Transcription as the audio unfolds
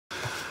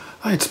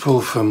Hi, it's Paul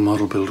from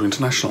Model Builder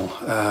International.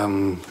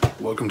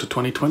 Welcome to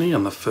 2020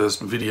 and the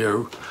first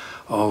video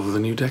of the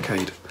new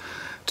decade.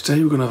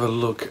 Today we're going to have a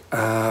look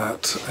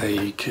at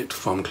a kit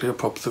from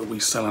Clearprop that we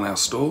sell in our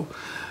store.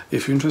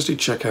 If you're interested,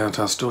 check out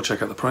our store,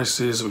 check out the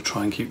prices. We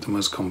try and keep them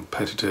as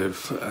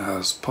competitive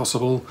as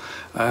possible,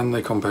 and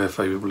they compare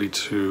favourably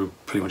to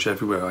pretty much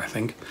everywhere, I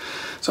think.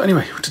 So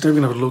anyway, today we're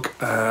going to have a look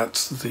at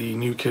the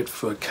new kit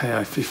for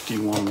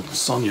Ki-51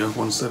 Sonia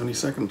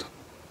 172nd.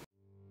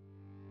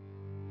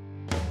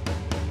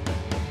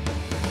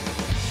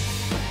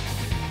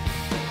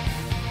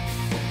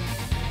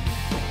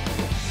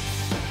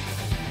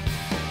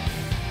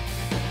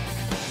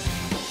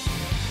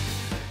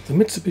 The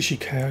Mitsubishi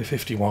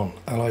Ki-51,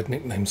 allied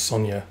nickname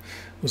Sonia,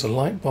 was a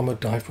light bomber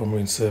dive bomber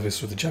in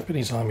service with the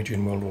Japanese Army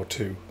during World War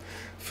II.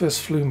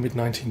 First flew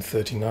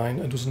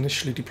mid-1939 and was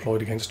initially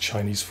deployed against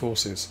Chinese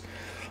forces.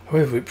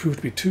 However, it proved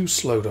to be too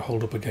slow to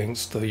hold up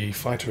against the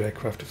fighter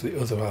aircraft of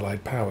the other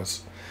allied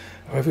powers.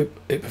 However,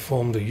 it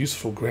performed a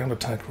useful ground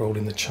attack role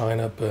in the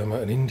China,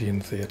 Burma and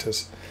Indian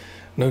theatres,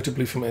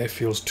 notably from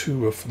airfields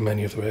too rough for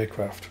many other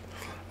aircraft.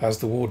 As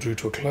the war drew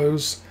to a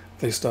close,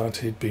 they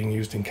started being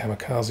used in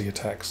kamikaze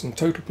attacks, and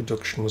total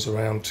production was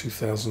around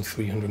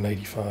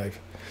 2,385.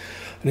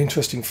 An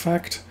interesting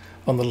fact,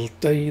 on the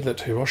day that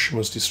Hiroshima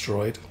was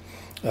destroyed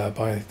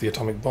by the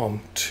atomic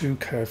bomb, two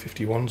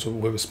Ki-51s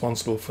were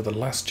responsible for the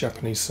last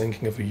Japanese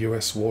sinking of a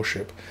US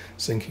warship,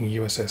 sinking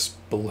USS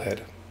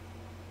Bullhead.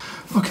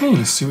 Okay,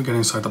 let's see what we get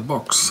inside the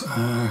box.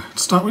 To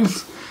start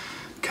with,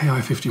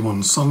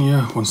 Ki-51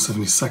 Sonia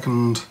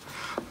 172nd.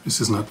 This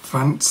is an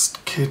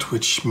advanced kit,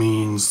 which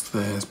means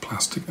there's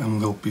plastic and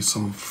there'll be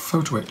some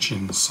photo etch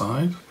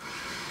inside.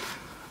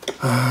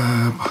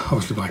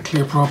 Obviously by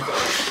Clearprop.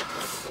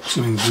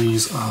 Assuming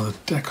these are the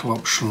decal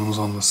options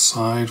on the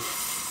side.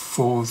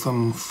 Four of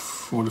them,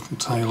 four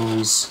different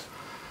tails.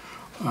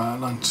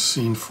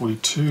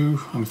 1942,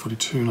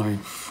 1942,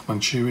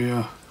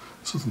 Manchuria,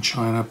 Southern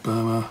China,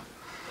 Burma,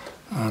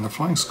 and a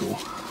flying school.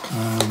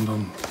 And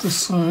on this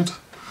side,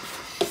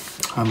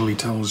 handily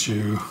tells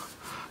you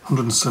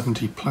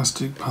 170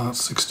 plastic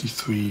parts,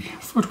 63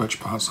 photo etch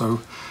parts, so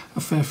a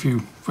fair few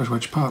photo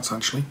etch parts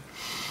actually.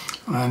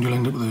 And you'll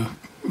end up with an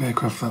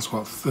aircraft that's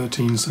what,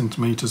 13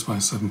 centimetres by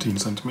 17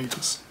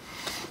 centimetres.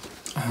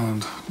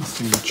 And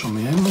nothing much on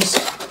the ends.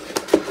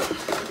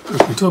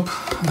 Open it up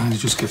and you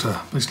just get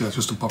basically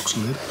just a box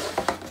lid.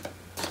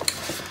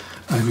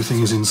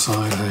 Everything is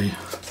inside a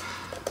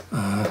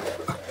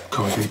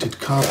corrugated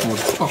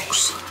cardboard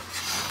box,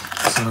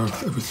 so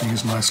everything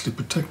is nicely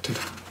protected.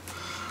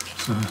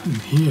 So in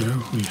here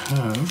we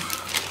have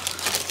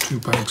two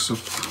bags of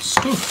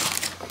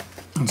stuff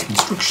and some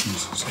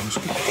instructions. So let's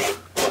get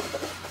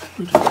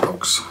rid of the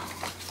box.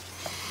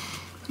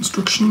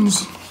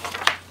 Instructions.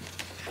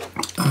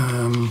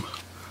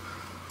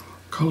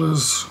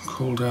 Colours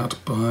called out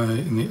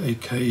in the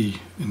AK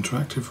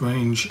interactive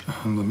range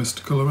and the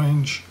Mysticolor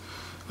range,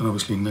 and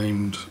obviously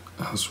named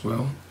as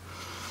well.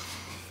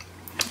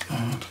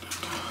 And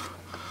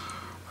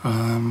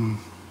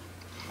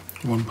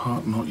one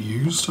part not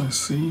used, I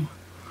see,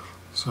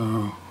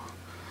 so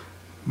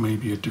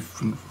maybe a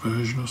different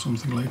version or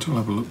something later. I'll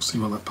have a look, see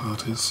what that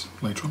part is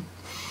later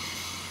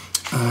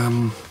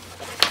on.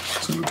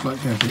 So it looks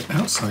like the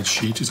outside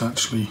sheet is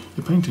actually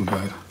your painting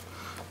guide.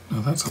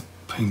 Now that's a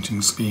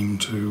painting scheme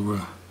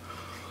to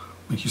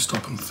make you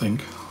stop and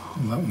think.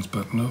 Well, that one's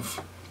bad enough.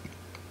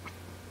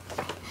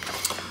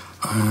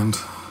 And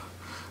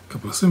a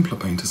couple of simpler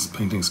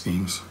painting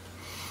schemes.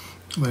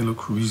 They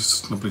look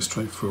reasonably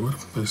straightforward.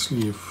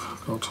 Basically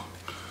you've got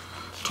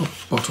top,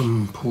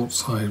 bottom, port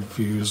side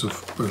views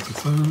of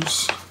both of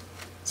those.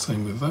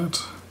 Same with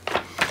that.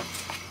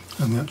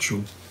 And the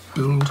actual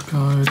build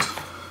guide.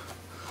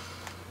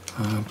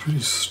 Pretty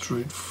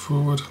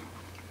straightforward.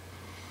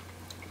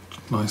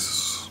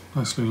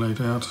 Nicely laid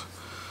out.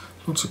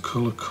 Lots of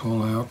colour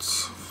call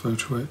outs,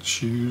 photo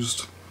etch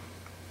used.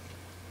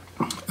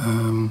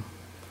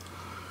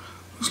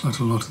 Looks like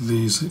a lot of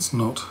these, it's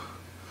not.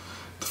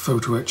 The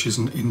photo etch is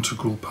an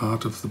integral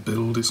part of the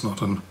build. It's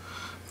not an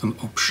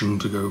option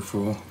to go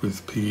for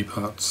with PE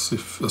parts,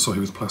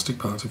 with plastic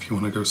parts if you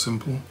want to go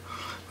simple.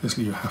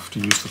 Basically you have to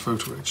use the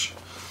photo etch.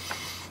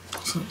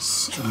 So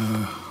that's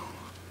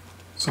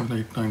 7,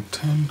 8, 9,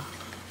 10.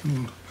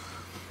 And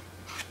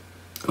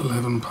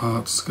 11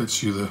 parts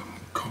gets you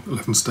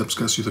 11 steps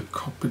gets you the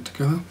cockpit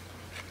together.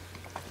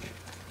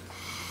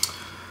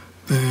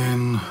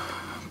 Then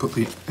put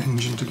the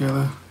engine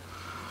together.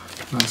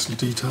 Nicely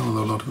detailed,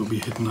 although a lot of it will be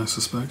hidden, I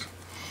suspect.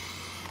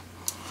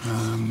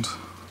 And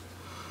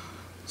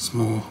some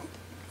more,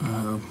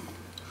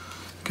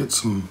 get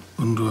some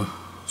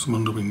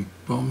underwing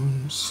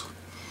bombs.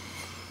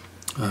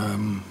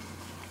 A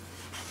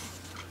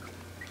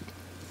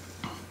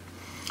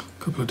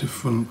couple of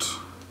different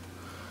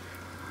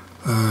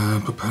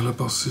propeller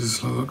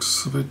bosses,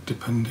 looks of it,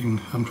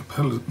 depending, and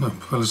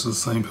propellers are the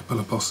same,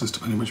 propeller bosses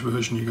depending which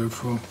version you go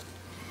for.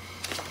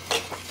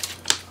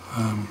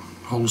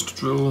 Holes to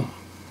drill.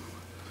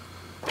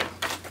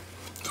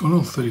 So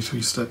all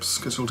 33 steps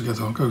gets all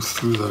together. I'll go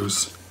through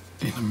those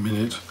in a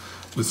minute.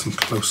 with some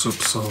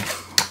close-ups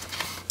of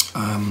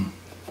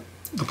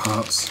the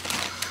parts,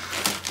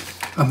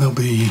 and there'll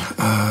be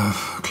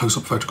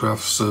close-up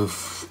photographs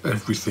of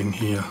everything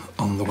here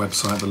on the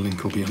website. The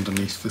link will be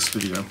underneath this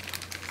video.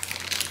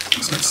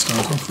 So let's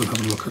start off with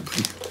having a look at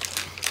the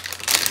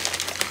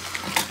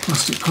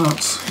plastic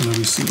parts in a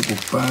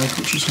resealable bag,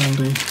 which is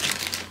handy.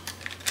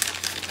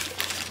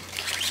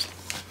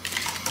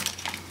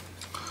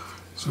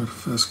 So at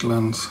first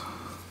glance,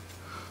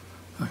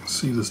 I can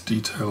see there's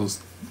details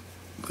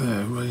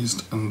there,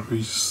 raised and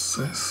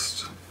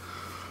recessed,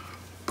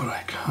 but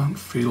I can't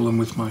feel them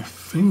with my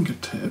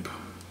fingertip.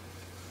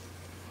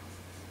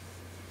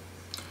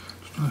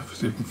 I don't know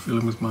if you can feel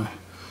them with my...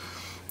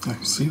 I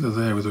can see they're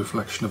there with the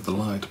reflection of the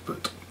light,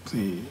 but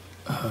they're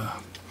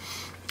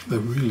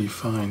really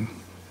fine.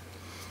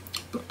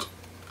 But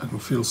I can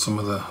feel some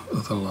of the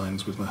other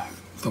lines with my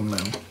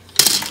thumbnail.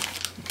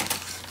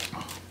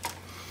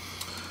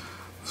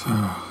 So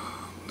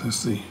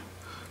there's the,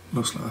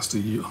 looks like that's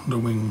the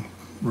underwing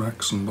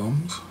racks and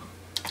bombs,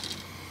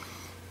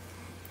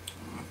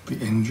 the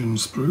engine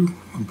sprue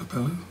and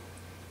propeller,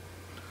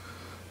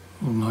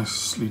 all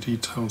nicely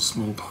detailed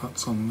small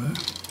parts on there.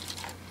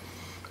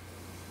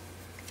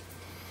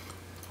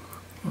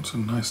 Lots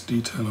of nice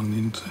detail on the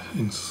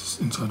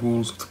inside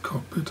walls of the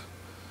cockpit.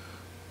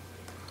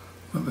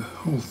 But the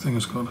whole thing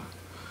has got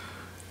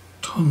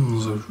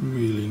tons of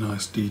really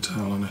nice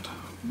detail on it,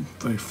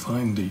 very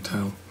fine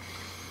detail.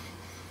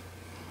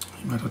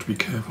 You might have to be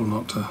careful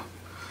not to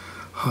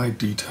hide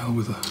detail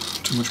with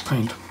too much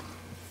paint.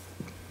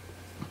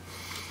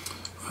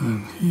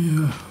 And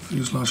here,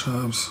 fuselage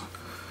halves,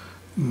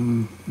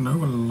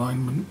 no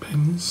alignment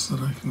pins that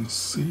I can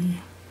see,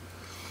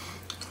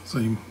 so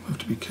you have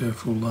to be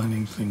careful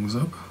lining things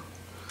up.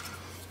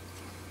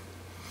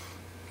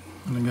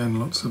 And again,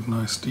 lots of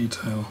nice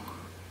detail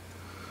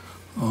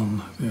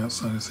on the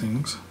outside of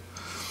things.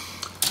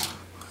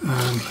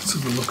 And let's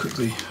have a look at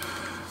the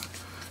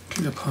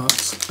clear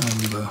parts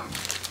and the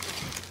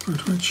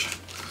photo etch.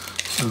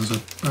 So there's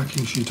a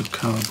backing sheet of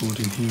cardboard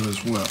in here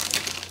as well.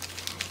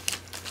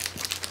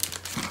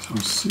 So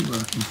let's see where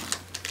I can...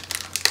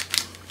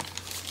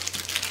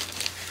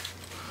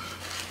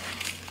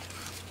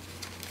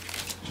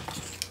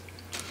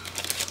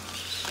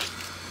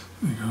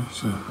 There you go,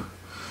 so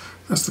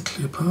that's the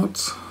clear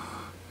parts.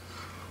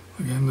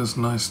 Again, there's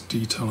nice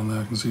detail on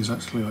there. I can see it's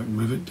actually like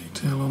rivet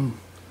detail on.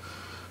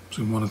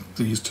 So one of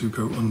these two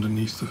go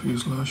underneath the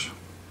fuselage.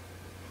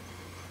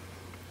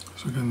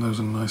 So again, those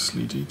are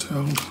nicely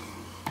detailed.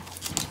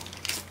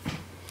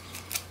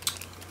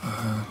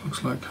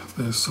 Looks like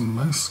there's some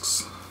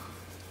masks.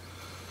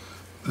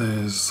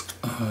 There's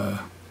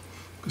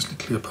obviously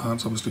clear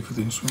parts, obviously for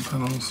the instrument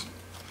panels.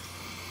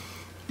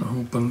 A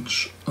whole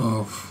bunch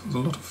of, there's a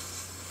lot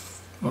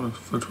of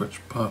photo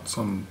etch parts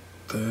on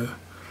there.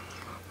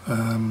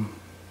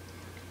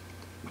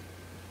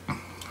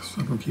 So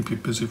that will keep you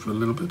busy for a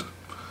little bit.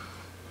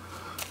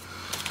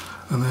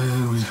 And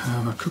then we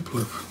have a couple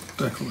of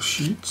decal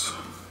sheets.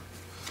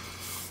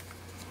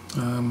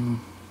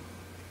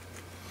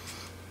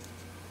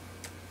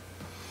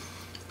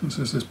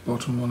 This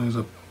bottom one is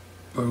a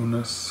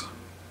bonus,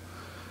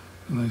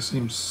 and they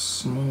seem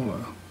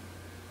smaller.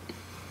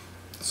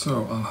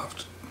 So I'll have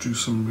to do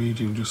some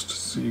reading just to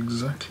see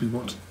exactly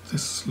what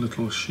this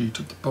little sheet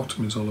at the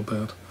bottom is all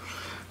about.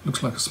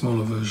 Looks like a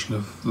smaller version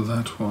of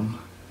that one.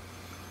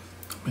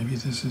 Maybe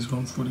this is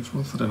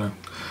 1/44th, I don't know.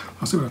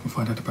 I'll see what I can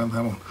find out about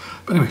that one.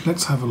 But anyway,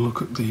 let's have a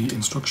look at the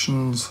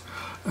instructions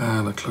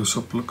and a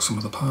close-up look at some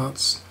of the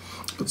parts.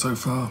 But so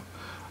far,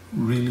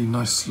 really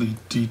nicely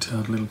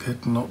detailed little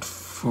kit, not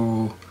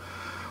for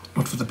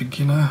the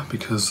beginner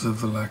because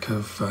of the lack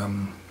of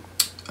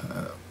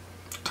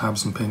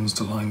tabs and pins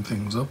to line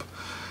things up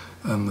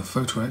and the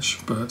photo etch,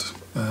 but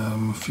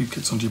a few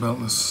kits under your belt.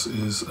 This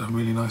is a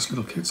really nice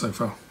little kit so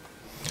far.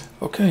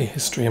 Okay,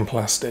 history in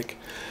plastic.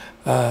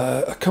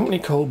 A company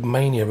called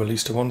Mania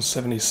released a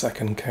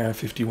 1/72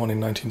 Ki-51 in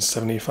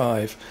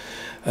 1975,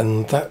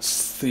 and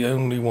that's the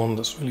only one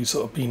that's really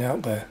sort of been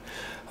out there.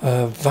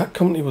 That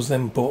company was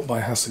then bought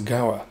by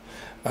Hasegawa,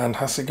 and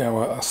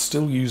Hasegawa are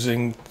still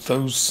using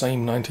those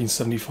same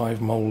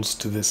 1975 molds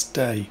to this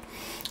day.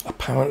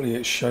 Apparently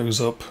it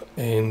shows up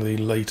in the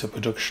later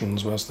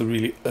productions, whereas the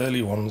really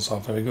early ones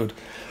are very good.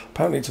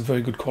 Apparently it's a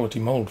very good quality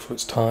mold for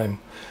its time,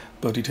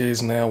 but it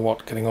is now,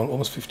 getting on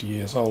almost 50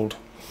 years old.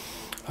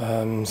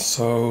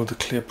 So the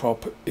clear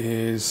prop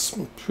is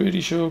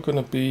pretty sure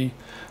going to be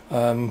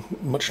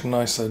much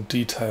nicer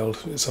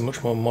detailed. It's a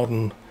much more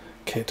modern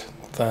kit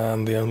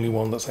than the only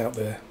one that's out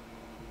there.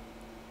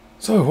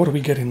 So what do we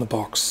get in the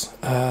box?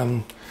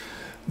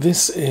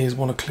 This is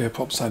one of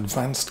ClearPop's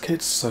advanced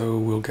kits, so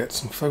we'll get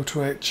some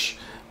photo etch,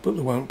 but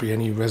there won't be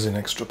any resin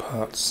extra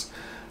parts.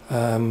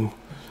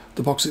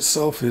 The box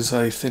itself is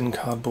a thin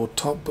cardboard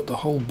top, but the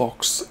whole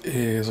box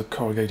is a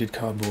corrugated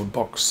cardboard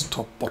box,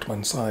 top, bottom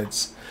and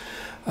sides.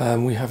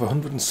 We have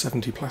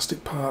 170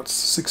 plastic parts,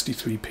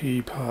 63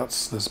 PE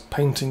parts, there's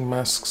painting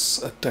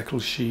masks, a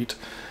decal sheet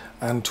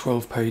and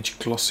 12-page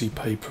glossy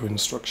paper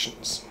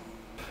instructions.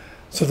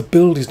 So the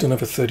build is done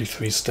over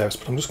 33 steps,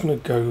 but I'm just going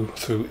to go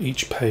through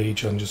each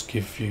page and just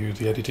give you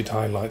the edited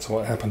highlights of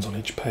what happens on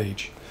each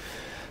page.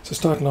 So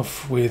starting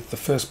off with the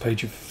first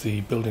page of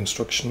the build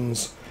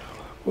instructions,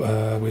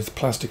 with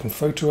plastic and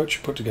photo etch,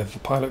 you put together the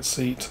pilot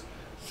seat.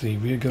 The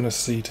rear gunner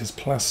seat is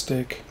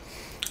plastic.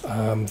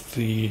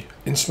 The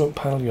instrument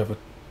panel, you have a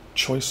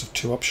choice of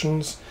two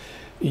options.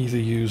 Either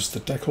use the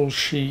decal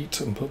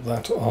sheet and put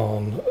that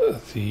on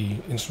the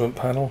instrument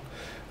panel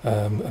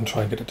and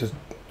try and get it to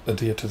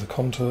adhere to the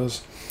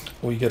contours,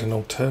 or you get an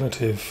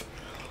alternative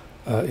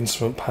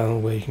instrument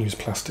panel where you can use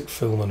plastic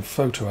film and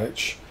photo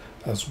etch,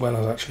 as well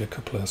as actually a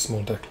couple of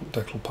small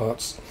decal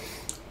parts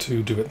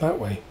to do it that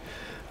way.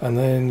 And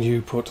then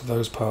you put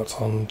those parts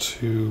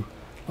onto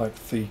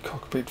like the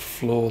cockpit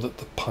floor that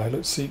the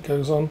pilot seat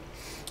goes on,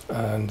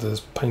 and there's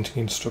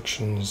painting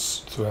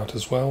instructions throughout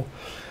as well.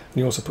 And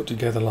you also put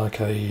together like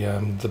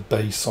the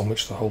base on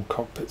which the whole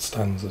cockpit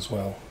stands as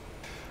well.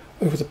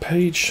 Over the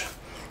page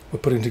we're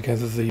putting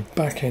together the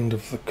back end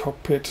of the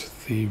cockpit,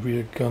 the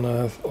rear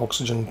gunner,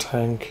 oxygen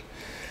tank,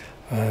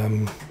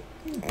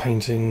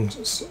 painting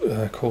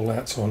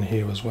call-outs on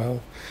here as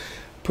well.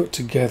 Put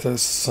together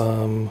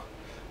some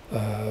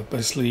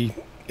basically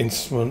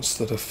instruments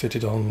that are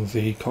fitted on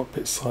the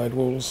cockpit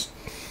sidewalls.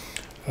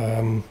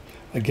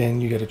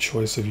 Again, you get a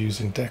choice of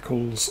using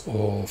decals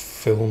or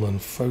film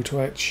and photo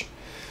etch.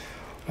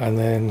 And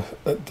then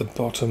at the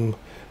bottom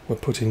we're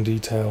putting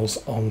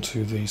details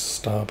onto the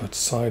starboard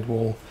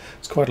sidewall.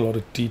 There's quite a lot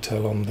of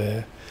detail on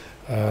there,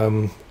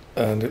 and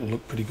it'll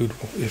look pretty good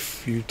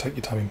if you take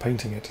your time in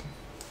painting it.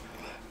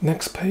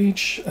 Next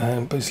page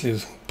basically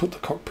is put the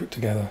cockpit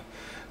together.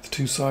 The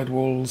two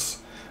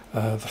sidewalls,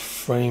 the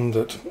frame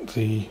that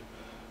the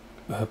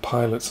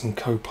pilots and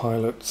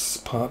co-pilots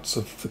parts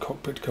of the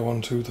cockpit go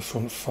onto, the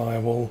front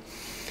firewall.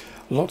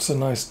 Lots of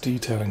nice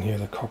detail in here.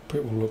 The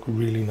cockpit will look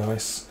really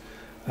nice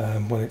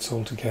when it's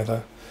all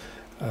together.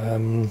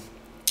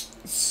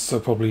 So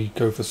probably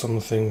go for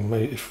something,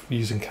 if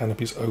using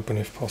canopies open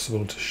if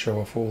possible, to show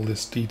off all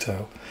this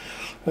detail.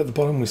 At the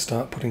bottom we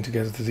start putting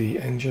together the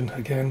engine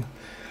again.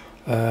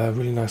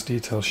 Really nice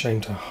detail,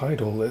 shame to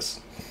hide all this.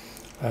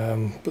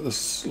 But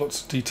there's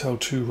lots of detail,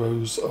 2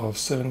 rows of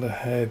cylinder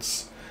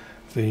heads,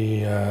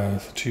 the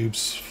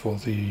tubes for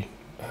the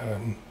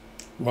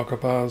rocker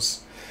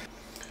bars.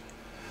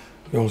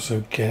 We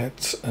also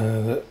get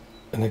an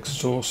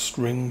exhaust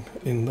ring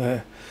in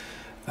there,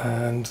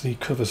 and the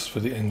covers for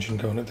the engine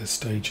going at this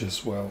stage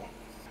as well.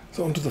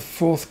 So onto the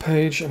 4th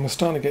page, and we're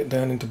starting to get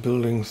down into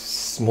building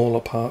smaller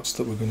parts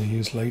that we're going to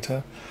use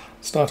later.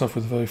 Start off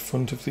with the very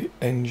front of the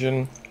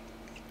engine.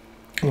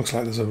 Looks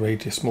like there's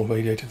a small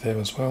radiator there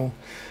as well.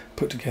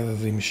 Put together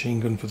the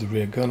machine gun for the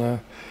rear gunner.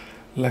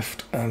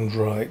 Left and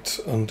right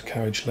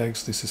undercarriage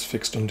legs. This is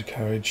fixed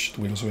undercarriage.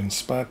 The wheels are in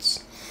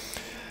spats.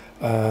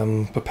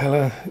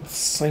 Propeller,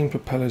 same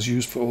propellers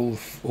used for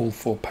all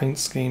 4 paint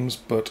schemes,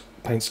 but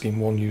paint scheme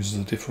 1 uses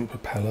a different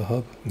propeller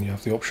hub, and you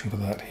have the option for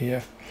that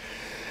here.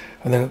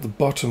 And then at the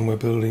bottom we're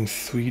building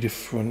 3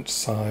 different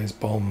size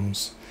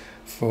bombs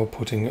for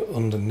putting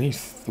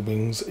underneath the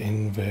wings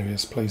in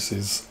various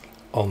places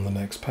on the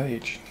next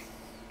page.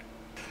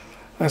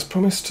 As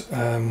promised,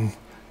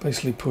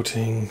 basically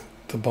putting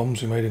the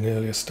bombs we made in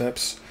earlier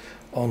steps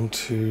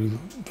onto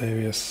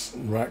various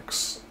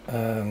racks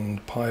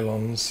and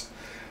pylons.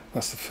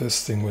 That's the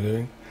first thing we're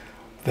doing.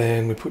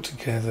 Then we put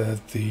together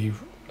the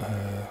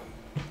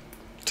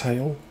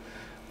tail,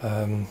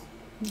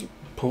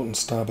 port and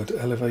starboard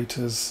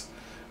elevators.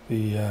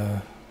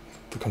 The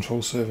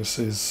control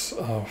surfaces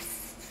are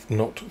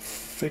not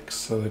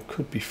fixed, so they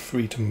could be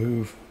free to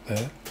move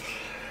there.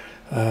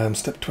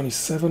 Step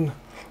 27,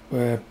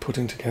 we're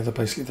putting together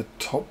basically the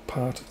top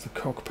part of the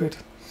cockpit,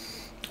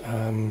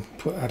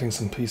 adding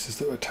some pieces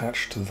that are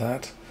attached to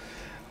that,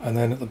 and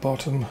then at the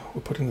bottom we're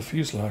putting the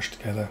fuselage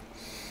together.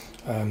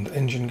 The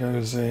engine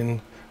goes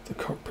in, the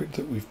cockpit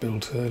that we've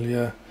built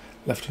earlier,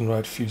 left and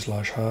right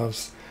fuselage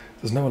halves.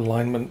 There's no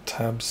alignment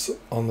tabs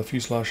on the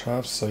fuselage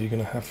halves, so you're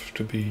going to have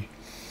to be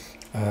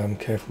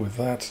careful with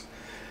that.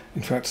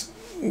 In fact,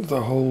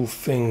 the whole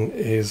thing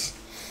is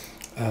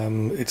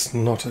it's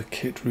not a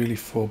kit really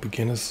for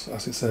beginners.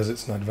 As it says,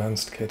 it's an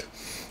advanced kit,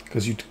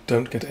 because you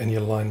don't get any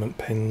alignment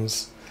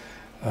pins,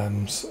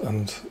 and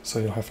so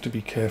you'll have to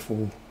be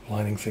careful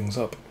lining things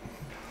up.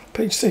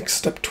 Page 6,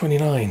 step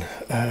 29.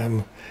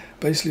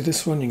 Basically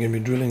this one you're going to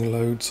be drilling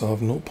loads of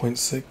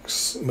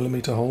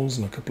 0.6mm holes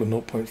and a couple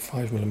of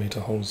 0.5mm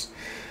holes.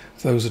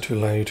 Those are to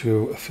allow you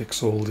to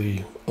affix all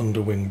the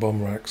underwing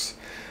bomb racks.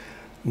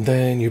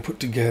 Then you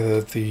put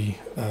together the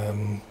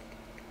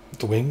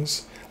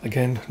wings.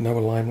 Again, no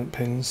alignment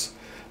pins,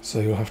 so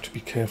you'll have to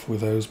be careful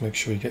with those, make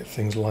sure you get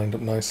things lined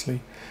up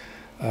nicely.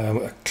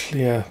 A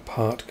clear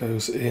part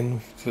goes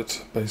in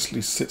that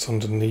basically sits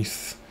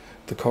underneath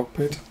the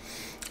cockpit,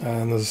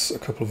 and there's a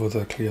couple of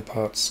other clear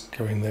parts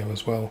going there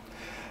as well.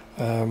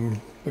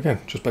 Again,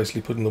 just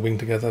basically putting the wing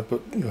together,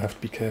 but you'll have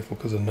to be careful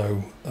because there are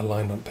no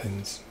alignment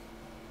pins.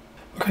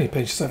 Okay,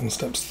 page 7,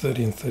 steps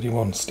 30 and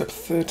 31. Step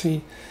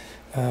 30,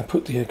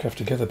 put the aircraft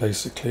together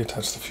basically,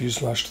 attach the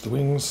fuselage to the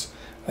wings,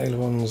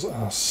 Ailerons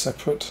are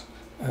separate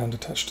and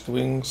attached to the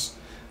wings.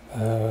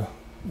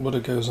 Rudder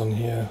goes on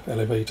here,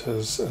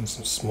 elevators and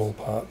some small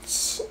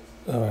parts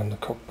around the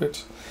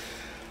cockpit.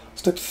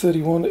 Step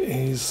 31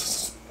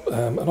 is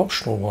an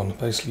optional one.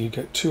 Basically you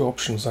get two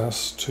options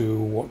as to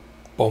what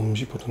bombs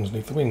you put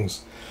underneath the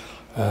wings.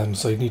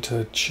 So you need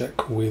to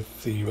check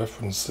with the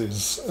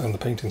references and the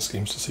painting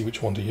schemes to see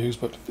which one to use,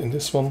 but in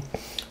this one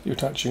you're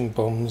attaching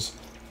bombs,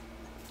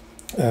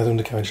 the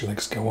undercarriage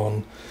legs go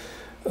on,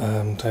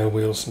 tail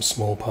wheels, some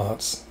small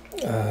parts,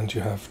 and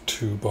you have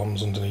two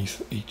bombs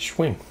underneath each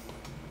wing.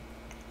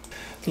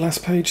 The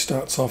last page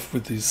starts off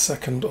with the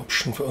second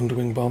option for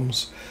underwing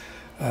bombs.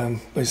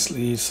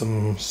 Basically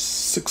some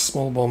 6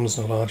 small bombs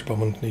and a large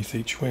bomb underneath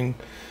each wing,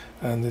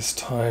 and this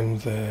time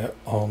they're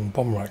on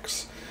bomb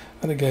racks.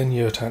 And again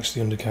you attach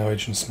the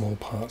undercarriage and small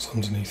parts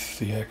underneath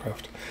the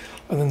aircraft.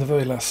 And then the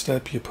very last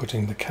step, you're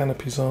putting the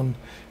canopies on.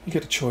 You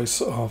get a choice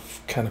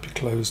of canopy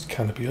closed,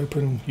 canopy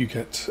open. You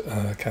get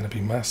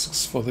canopy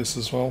masks for this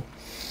as well.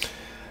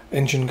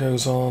 Engine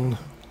goes on,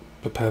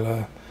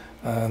 propeller,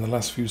 and the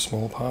last few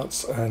small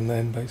parts, and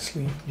then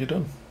basically you're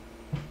done.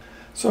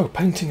 So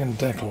painting and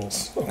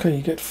decals. Okay,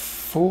 you get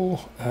 4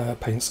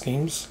 paint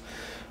schemes.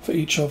 For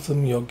each of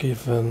them you're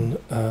given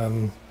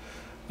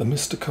the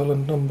Mr. Colour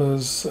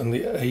numbers and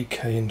the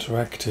AK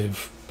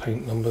Interactive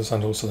paint numbers,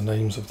 and also the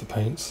names of the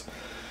paints.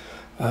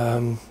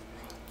 The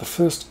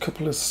first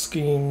couple of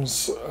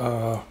schemes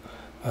are,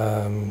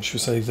 should we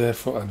say, there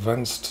for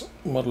advanced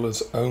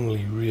modelers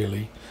only,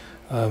 really.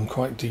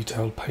 Quite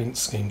detailed paint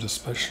schemes,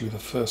 especially the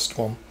first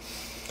one.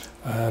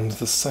 And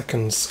the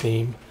second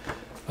scheme,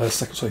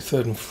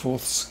 third and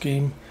fourth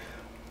scheme,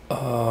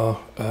 are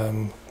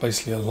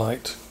basically a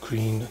light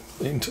green,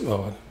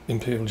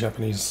 Imperial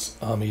Japanese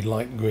Army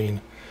light green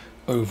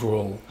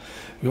overall.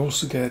 You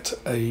also get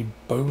a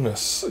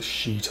bonus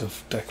sheet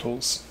of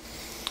decals,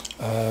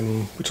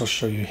 which I'll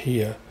show you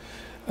here,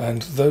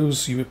 and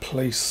those you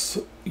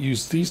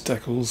use these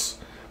decals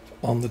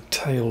on the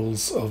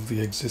tails of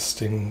the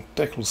existing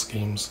decal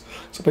schemes.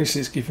 So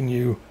basically it's giving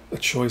you a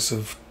choice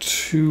of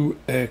 2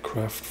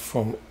 aircraft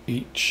from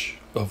each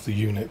of the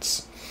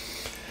units.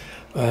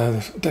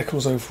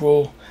 Decals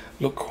overall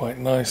look quite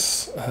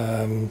nice.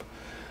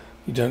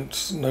 You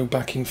don't no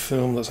backing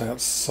film that's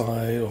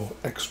outside or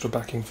extra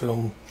backing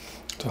film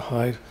to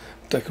hide.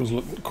 Decals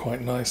look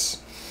quite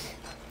nice.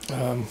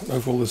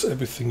 Overall there's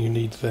everything you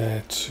need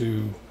there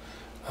to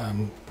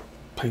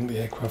paint the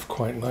aircraft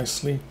quite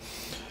nicely.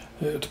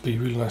 It would be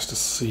really nice to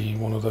see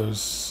one of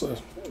those,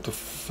 the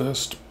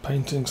first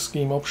painting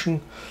scheme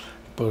option,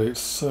 but it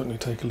certainly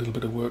take a little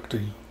bit of work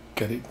to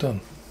get it done.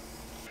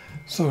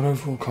 So an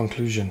overall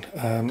conclusion,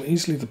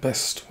 easily the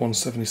best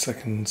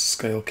 1/72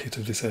 scale kit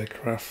of this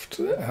aircraft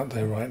out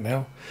there right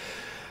now.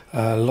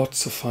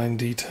 Lots of fine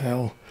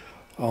detail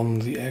on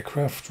the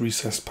aircraft,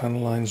 recessed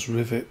panel lines,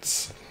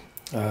 rivets,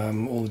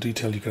 all the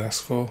detail you could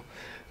ask for.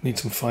 Need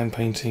some fine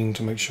painting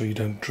to make sure you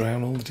don't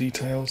drown all the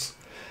details.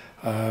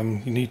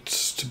 You need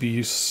to be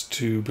used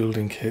to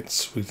building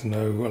kits with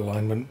no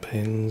alignment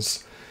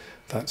pins,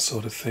 that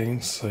sort of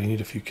thing, so you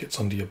need a few kits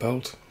under your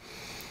belt.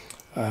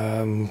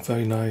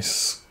 Very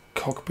nice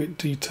cockpit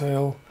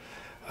detail.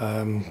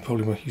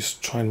 Probably you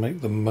try and make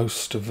the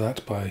most of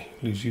that by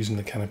using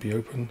the canopy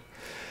open.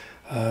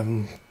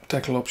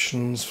 Decal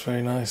options,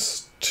 very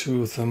nice.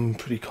 2 of them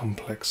pretty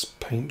complex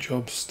paint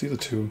jobs. The other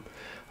 2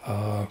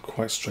 are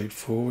quite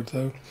straightforward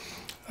though.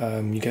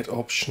 You get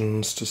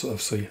options to sort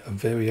of see a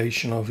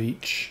variation of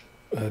each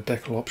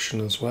decal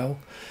option as well,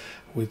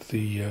 with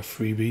the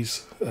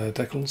freebies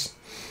decals.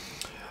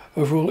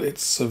 Overall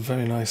it's a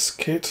very nice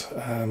kit,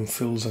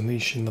 fills a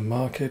niche in the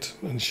market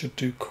and should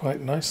do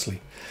quite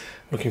nicely.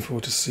 Looking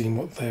forward to seeing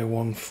what their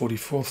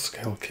 1/44th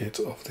scale kit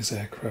of this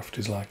aircraft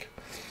is like.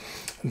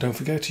 And don't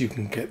forget, you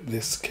can get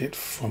this kit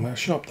from our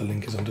shop, the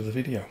link is under the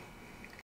video.